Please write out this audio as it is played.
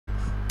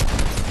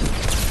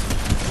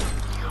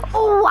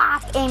Oh,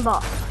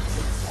 aimbot.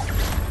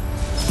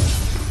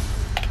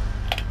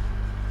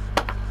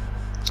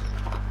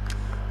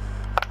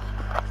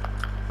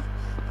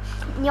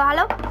 Yo,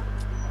 hello?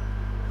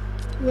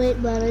 Wait,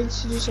 man, I need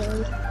to do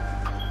something.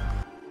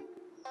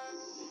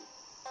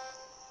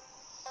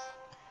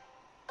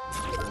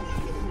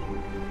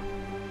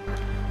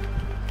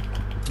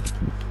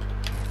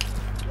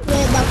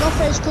 Wait, my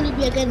girlfriend's calling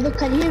me again. Look,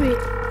 can you hear me?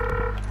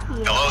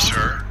 Yeah. Hello,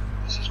 sir.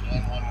 This is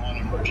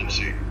 911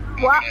 emergency.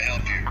 How What? can I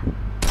help you?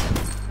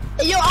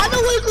 Yo, I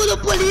don't want to call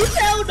the police.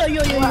 Hell no,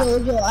 yo.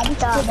 I need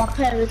to call my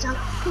parents.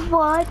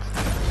 What?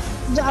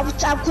 I'm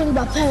calling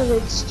my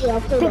parents. Yeah,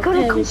 I'm calling They're my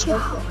gonna come parents. to your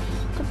house.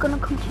 They're gonna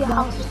come to your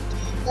house.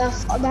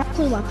 I'm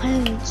calling my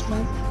parents,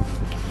 man.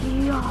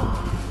 Yeah.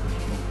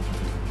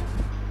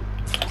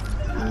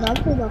 I'm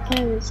calling my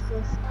parents,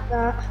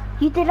 bro.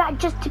 You did that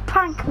just to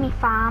prank me,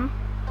 fam.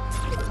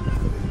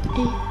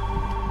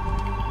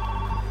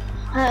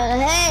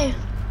 Hey,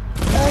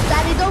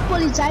 tadi daw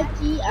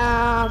policajti,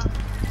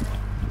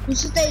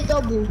 gusto tayo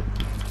double.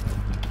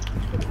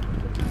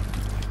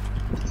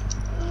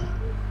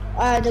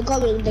 They're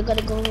coming, they're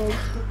gonna go home.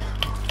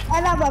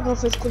 I know my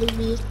girlfriend's calling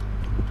me.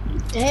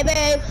 Hey,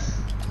 babe.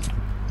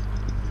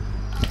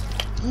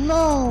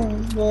 No,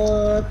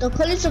 but the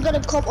police are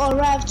gonna come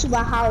arrive to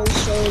my house,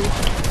 so.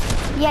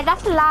 Yeah,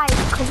 that's a lie,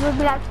 because we'll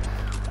be like,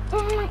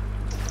 oh my,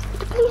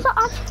 the police are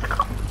actually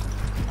coming.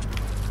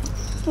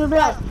 You'll be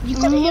like, You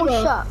couldn't hear more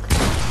her. shocked.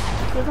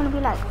 You're gonna be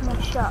like,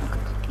 more shocked.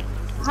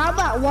 How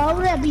about, why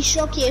would I be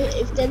shocked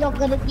if they're not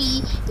gonna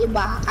be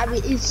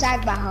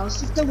inside my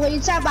house? If they were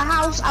inside my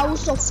house, I would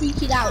start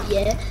freaking out,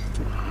 yeah?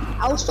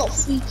 I would start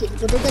freaking,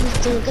 but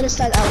they're gonna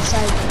stand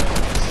outside.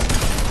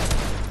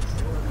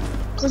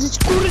 Cause it's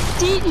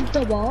quarantine,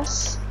 the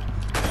boss.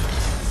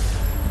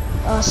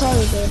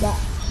 Sorry about that.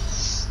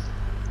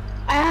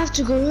 I have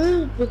to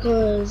go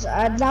because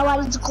now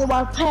I need to call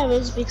my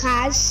parents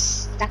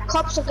because the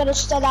cops are gonna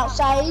stand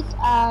outside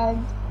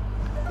and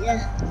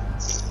yeah.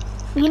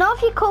 You know,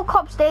 if you call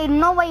cops, they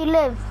know where you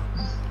live.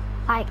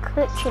 Like,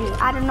 literally,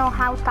 I don't know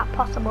how is that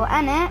possible,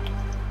 innit?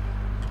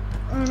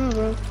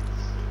 Bro.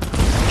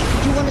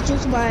 Do you want to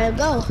choose my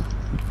girl?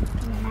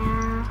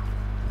 Nah.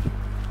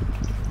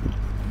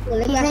 Well,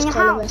 let me She's in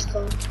your ask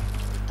her.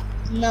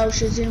 No,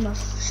 she's in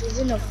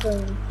her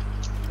phone.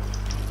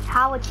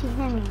 How would she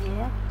hear me,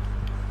 yeah?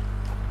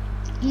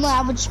 No,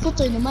 I would just put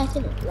her in the mic,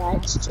 innit?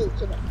 Right, just talk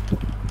to them.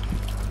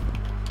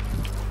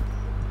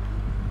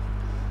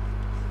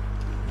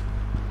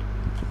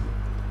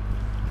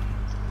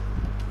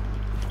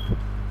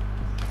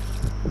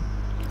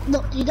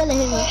 No, you gotta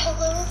hear me.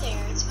 Hello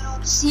there. It's been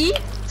all See?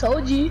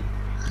 Told you.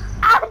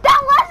 Oh,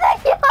 that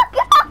wasn't your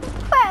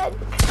girlfriend!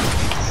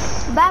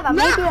 Baba,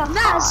 maybe a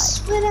heart.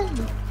 Swear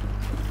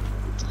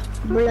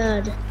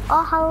blood.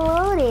 Oh,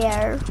 hello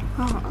there.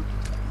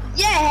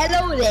 Yeah,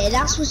 hello there.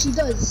 That's what she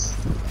does.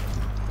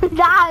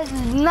 That's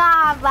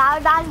not,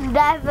 man. That's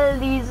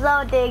definitely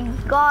something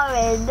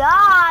going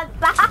on.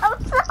 That's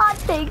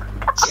something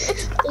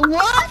going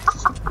What?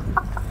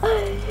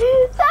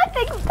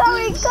 Something's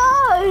going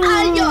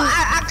on. Yo, I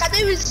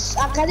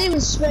can't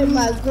even spend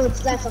my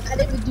God's life. I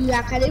can't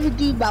even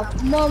do my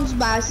mom's,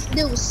 my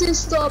little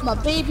sister, my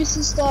baby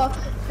sister. I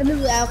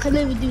can't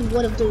even do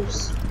one of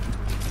those.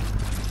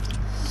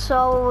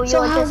 So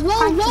you're just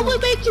what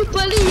would make you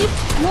believe?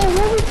 No,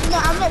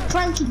 I'm not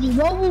pranking you.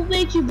 What would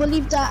make you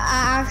believe that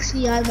I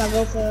actually had my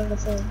girlfriend on the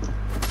phone?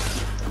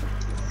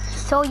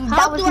 So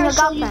that was your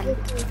girlfriend?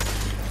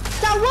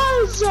 That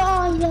was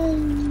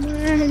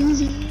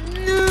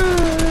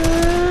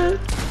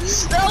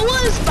that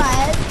was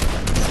bad.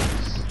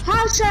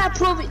 How should I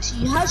prove it to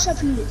you? How should I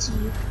prove it to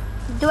you?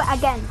 Do it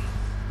again.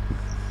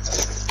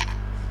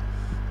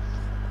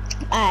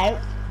 Alright.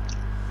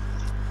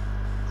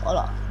 Hold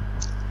on.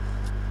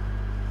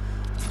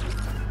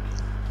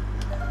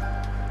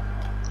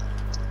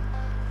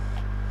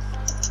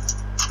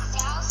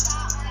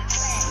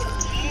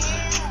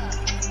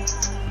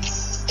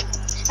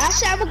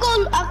 Actually, I'm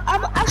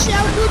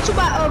going to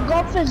my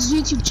girlfriend's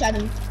YouTube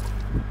channel.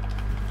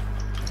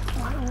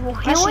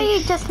 Who were you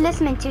just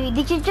listening to?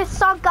 Did you just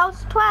saw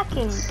girls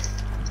twerking?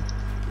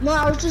 No,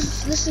 I was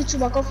just listening to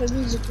my girlfriend's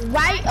music.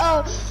 Right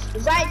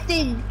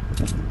thing.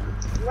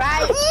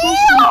 Right pussy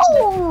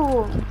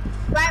talk.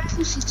 Right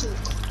pussy talk.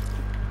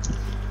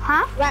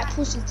 Huh? Right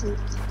pussy talk.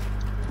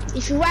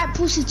 If you write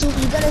pussy talk,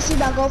 you gotta see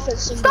my girlfriend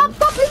sing. Stop,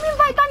 leave me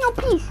right down your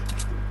piece.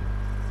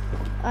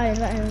 Alright,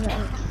 right.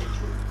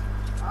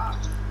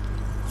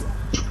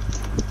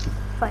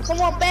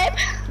 Come on, babe.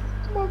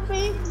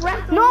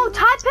 Rap. No,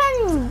 type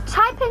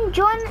in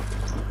join,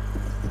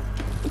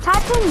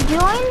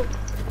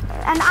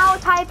 and I'll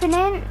type it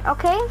in,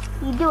 okay?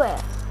 You do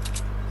it.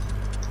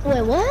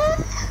 Wait, what?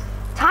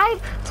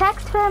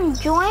 Text him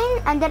join,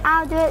 and then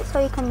I'll do it so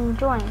you can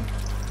join.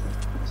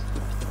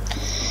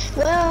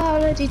 Well, I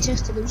already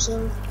tested him,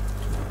 so.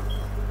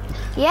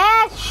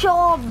 Yeah,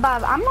 sure,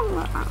 but I'm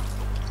not.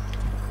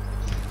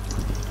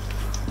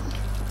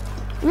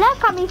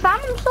 Look at me, fam.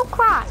 I'm so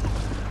cracked.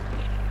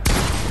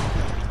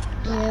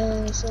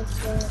 Yeah, so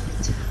fat.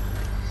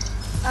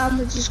 I'm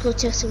gonna just go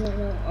text him right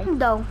now.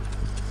 Though.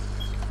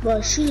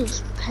 Bro, she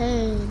looks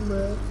pain,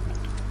 bro.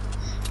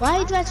 Why are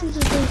you driving to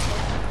the thing?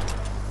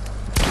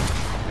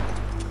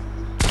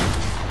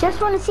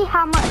 Just want to see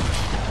how much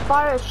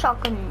fire a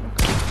shotgun.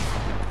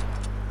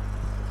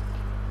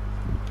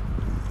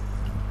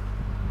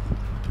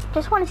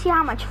 Just want to see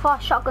how much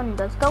fire shotgun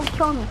does. Don't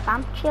kill me,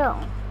 fam. Chill.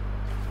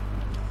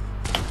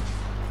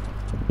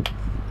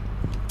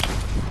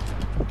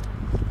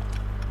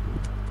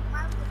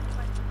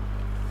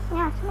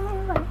 Yeah, it's not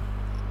my.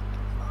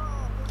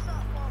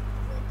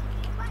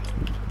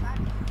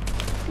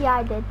 Yeah,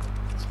 I did.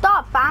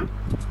 Stop, fam.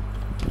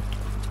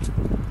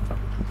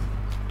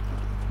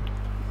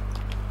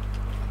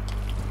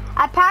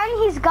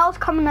 Apparently his girl's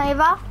coming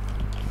over.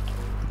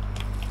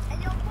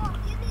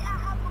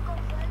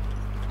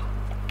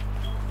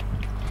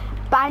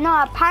 But I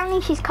know apparently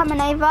she's coming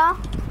over.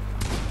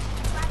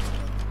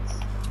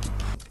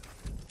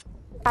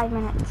 5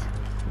 minutes.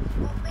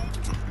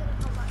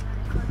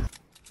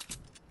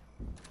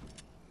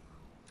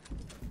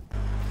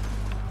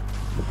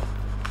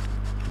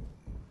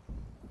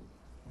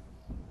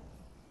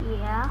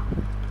 Yeah.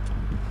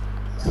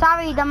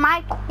 Sorry, the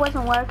mic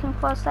wasn't working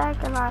for a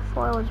sec and I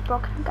thought it was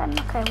broken again.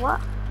 Okay, what?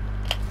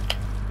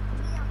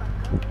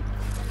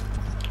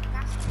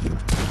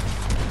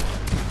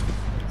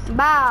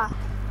 Bah.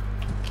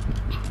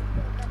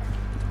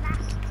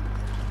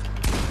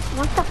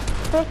 What the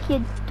frick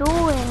you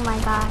doing, my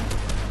guy?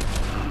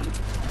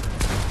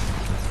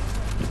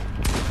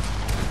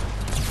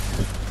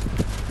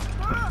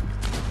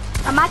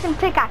 Imagine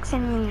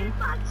pickaxing me.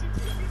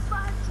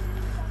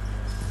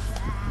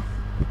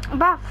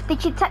 Bruv,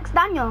 did you text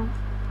Daniel?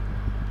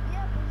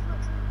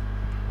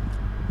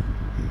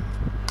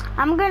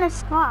 I'm gonna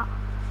swap.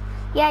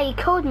 Yeah, you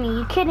killed me.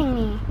 You kidding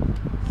me?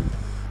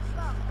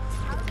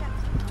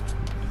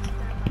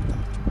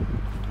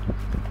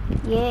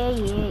 Yeah.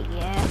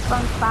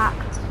 Fun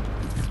fact.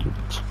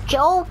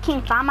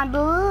 Joking, fam. I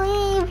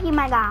believe you,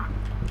 my guy.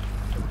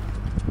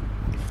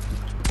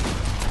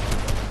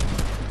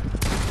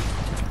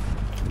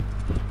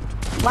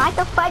 Why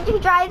the fuck you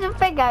trying to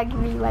pickaxe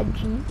me,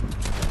 Reggie?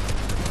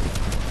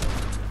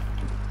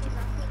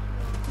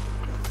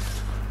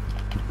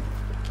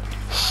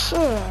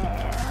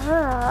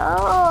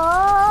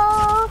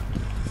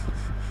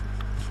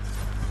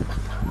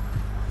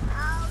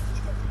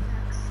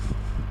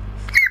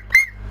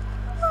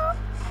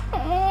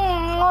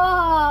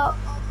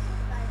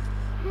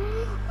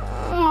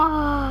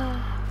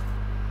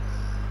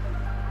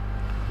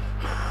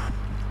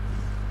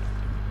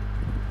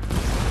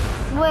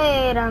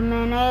 Wait a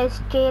minute, is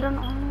Jaden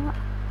on?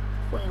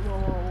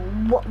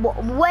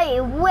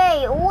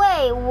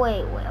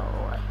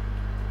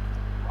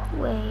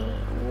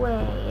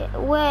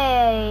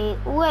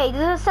 Wait,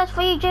 this is search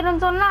for you,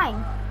 Jaden's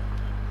online.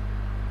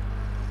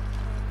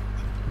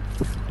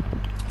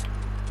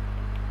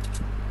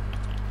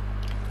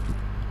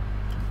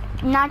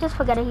 Nah, just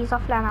forget it, he's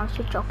offline, I was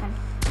just joking.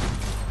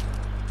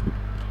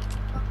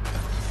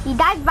 He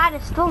died by the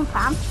storm,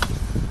 fam.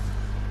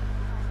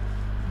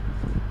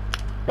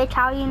 Bitch,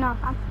 how do you know,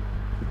 fam?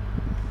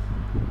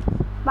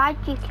 Why'd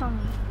you kill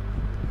me?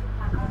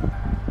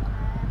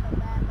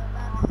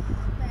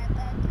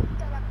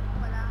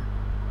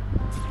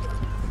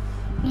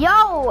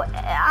 Yo,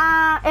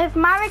 if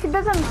Marek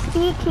doesn't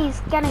speak, he's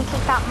getting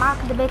kicked out. Mark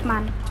the big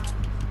man.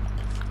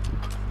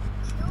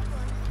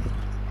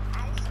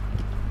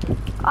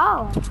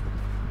 Oh,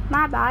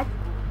 my bad.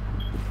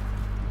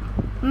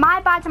 My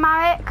bad,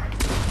 Marek.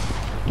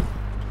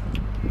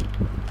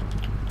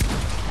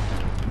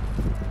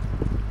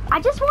 I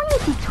just wanted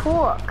to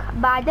talk,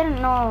 but I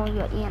didn't know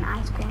you're eating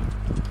ice cream.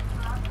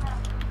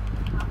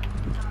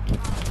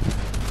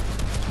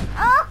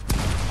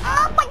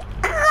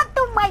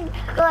 Oh my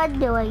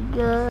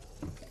god.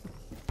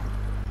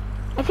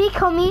 If he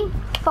kill me,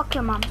 fuck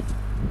your mom.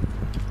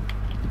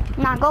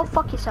 Nah, go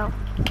fuck yourself.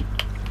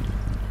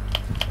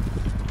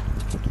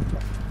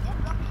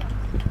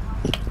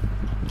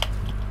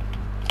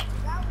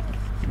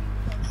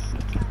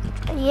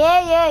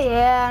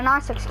 Yeah,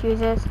 nice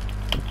excuses.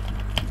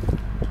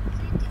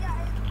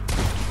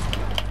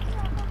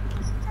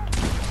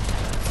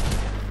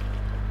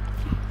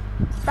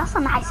 That's a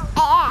nice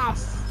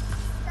ass.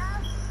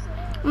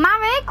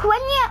 Marek,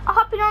 when you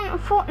hopping on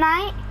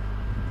Fortnite?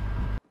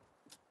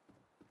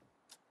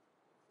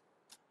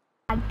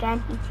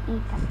 Again, he's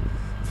eating.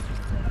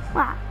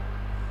 What?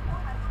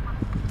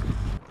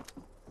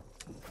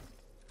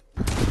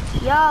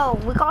 Yo,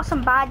 we got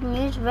some bad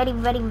news. Very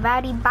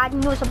bad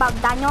news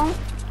about Daniel.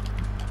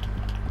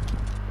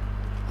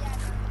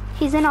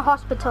 He's in a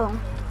hospital.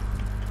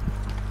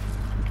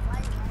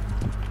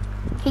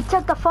 He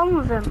took the phone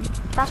with him.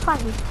 That's why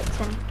he's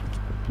fixing.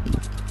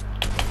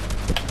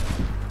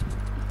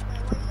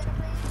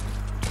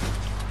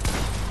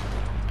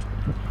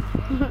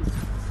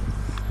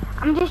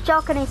 I'm just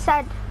joking. He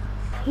said,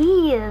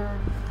 "Please."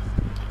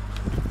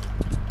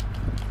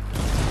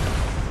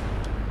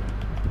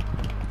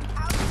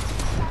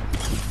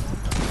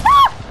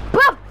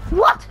 Bro,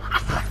 what?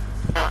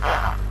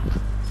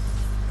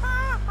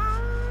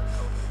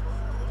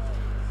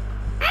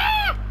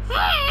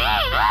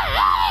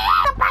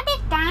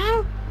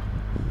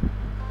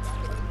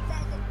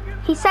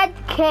 He said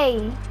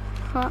K.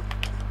 Huh?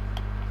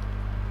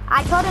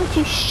 I told him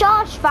to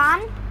shush,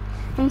 fam.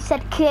 And he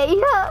said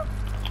K.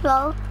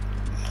 Well.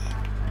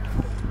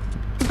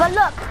 But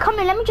look, come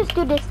here, let me just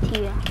do this to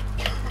you.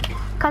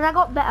 Cause I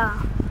got better.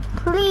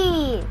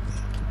 Please.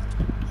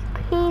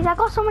 Please, I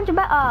got so much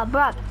better,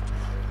 bruh.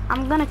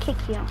 I'm gonna kick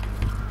you.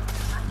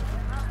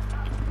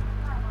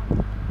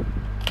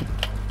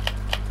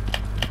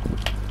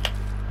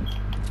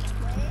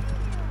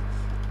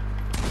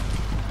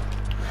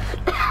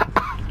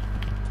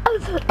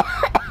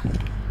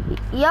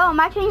 Yo,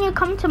 imagine you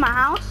come to my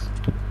house.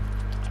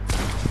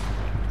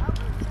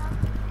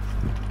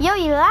 Yo,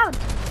 you loud.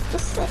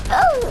 Just say,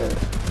 oh.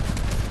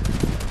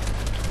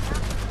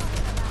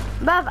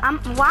 Bruv,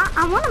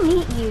 I wanna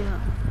meet you.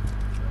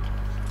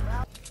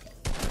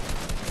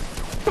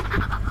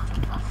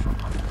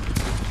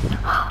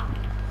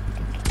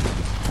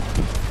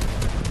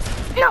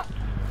 No.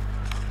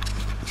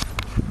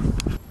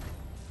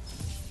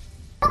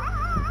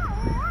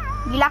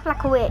 You laugh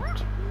like a witch.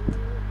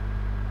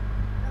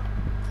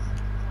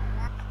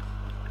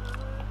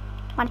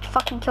 Why don't you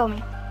fucking kill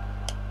me?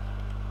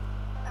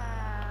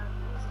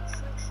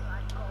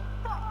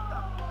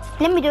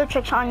 Let me do a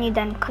trick on you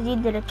then, because you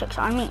did a trick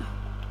on me.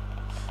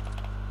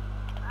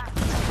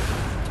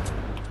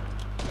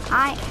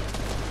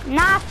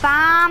 Nah,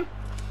 fam.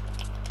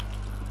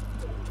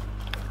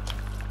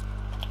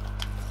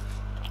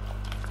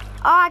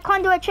 Oh, I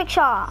can't do a trick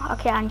shot.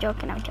 Okay, I'm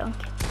joking.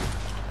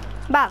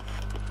 Bruv,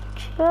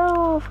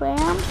 chill,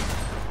 fam.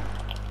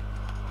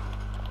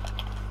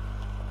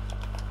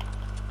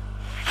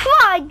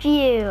 Fuck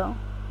you.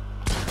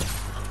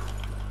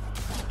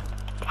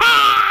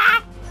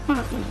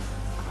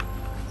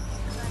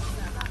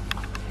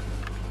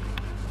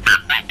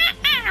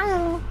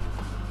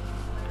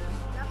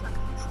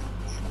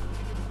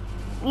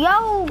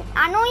 Yo,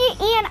 I know you're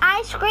eating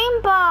ice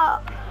cream,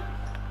 but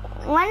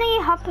when are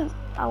you hopping?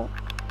 Oh.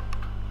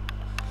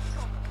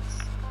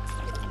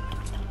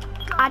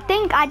 I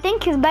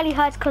think his belly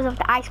hurts because of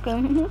the ice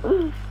cream.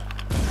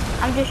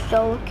 I'm just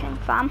joking,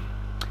 fam.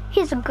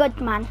 He's a good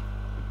man.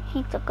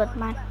 He's a good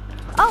man.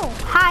 Oh,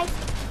 hi.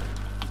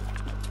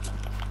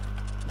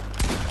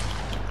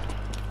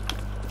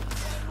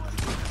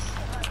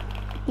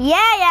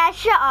 Yeah,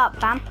 shut up,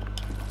 fam.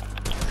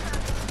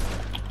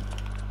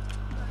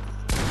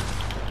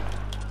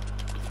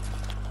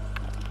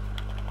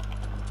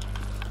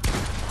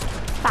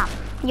 Fam,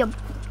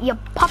 you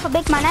pop a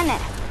big man in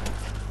it.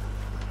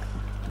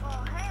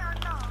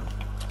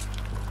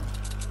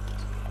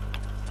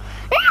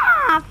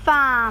 Nah,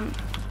 fam.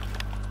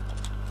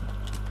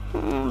 Oh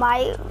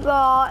my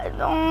god.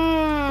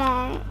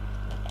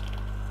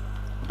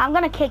 I'm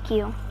gonna kick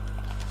you.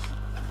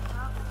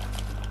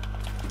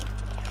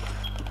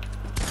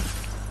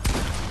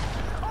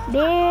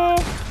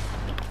 Bitch.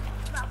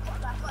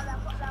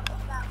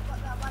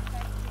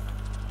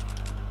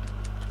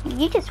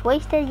 You just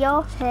wasted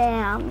your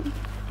time.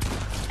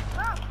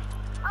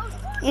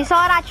 You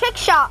saw that trick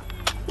shot.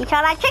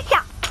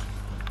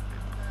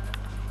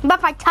 But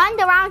if I turned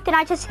around, then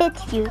I just hit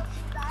you.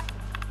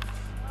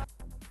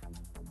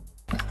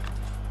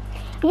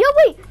 Yo,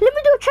 wait. Let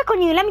me do a trick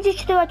on you. Let me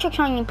just do a trick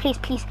on you.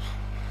 Please.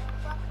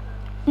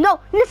 No,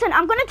 listen.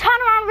 I'm going to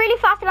turn around really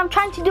fast and I'm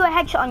trying to do a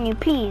headshot on you.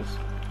 Please.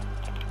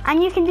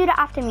 And you can do that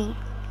after me.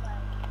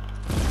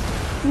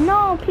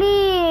 No,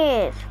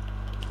 please.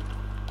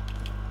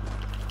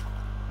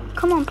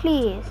 Come on,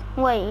 please.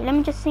 Wait, let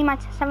me just see my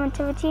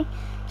sensitivity.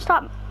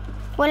 Stop.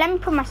 Well, let me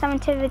put my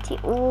sensitivity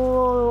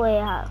all the way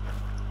up.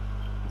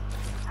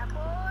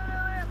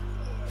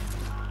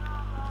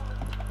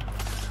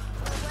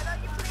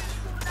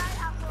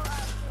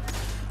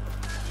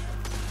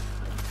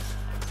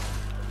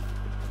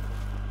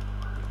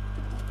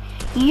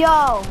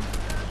 Yo.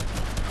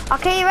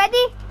 Okay, you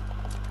ready?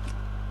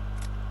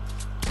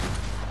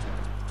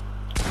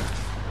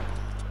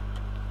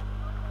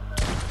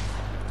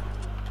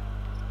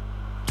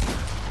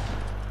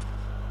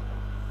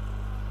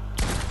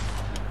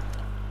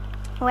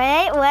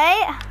 Wait.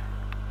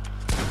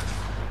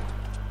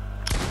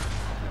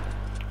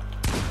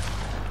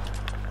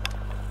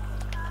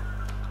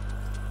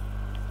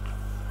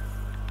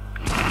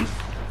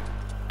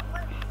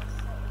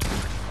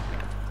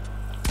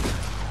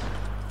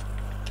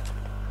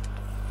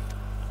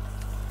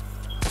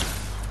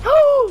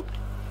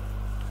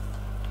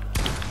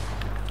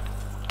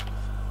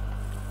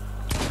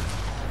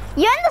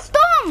 You're in the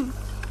storm!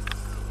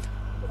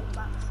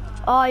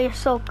 Oh, you're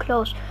so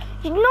close.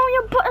 You know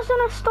your butt is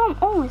in a storm.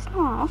 Oh, it's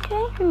not. Okay,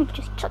 let me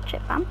just touch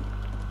it, fam.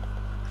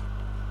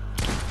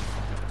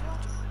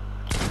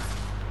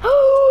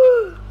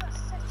 Oh!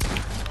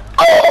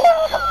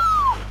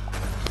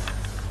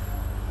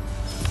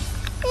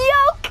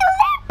 Yo,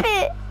 clip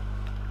it!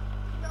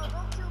 No,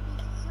 don't kill me.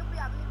 You'll be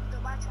able to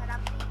watch it.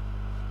 I'm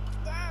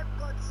damn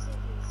good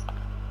serious.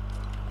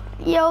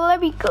 Yo, let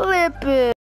me clip it.